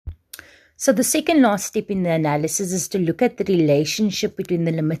So the second last step in the analysis is to look at the relationship between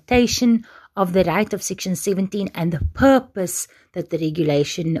the limitation of the right of Section 17 and the purpose that the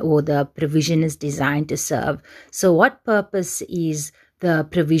regulation or the provision is designed to serve. So what purpose is the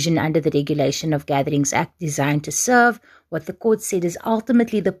provision under the Regulation of Gatherings Act designed to serve? What the court said is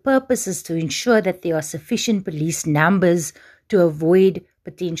ultimately the purpose is to ensure that there are sufficient police numbers to avoid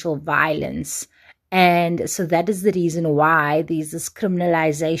potential violence. And so that is the reason why there's this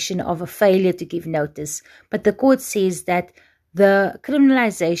criminalization of a failure to give notice. But the court says that the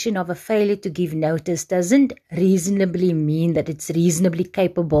criminalization of a failure to give notice doesn't reasonably mean that it's reasonably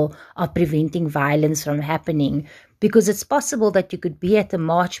capable of preventing violence from happening, because it's possible that you could be at a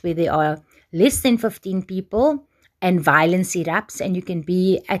march where there are less than 15 people and violence erupts, and you can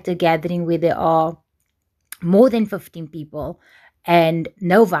be at a gathering where there are more than 15 people and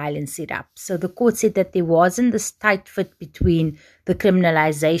no violence erupts. So the court said that there wasn't this tight fit between the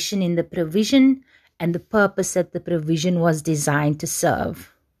criminalization in the provision and the purpose that the provision was designed to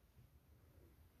serve.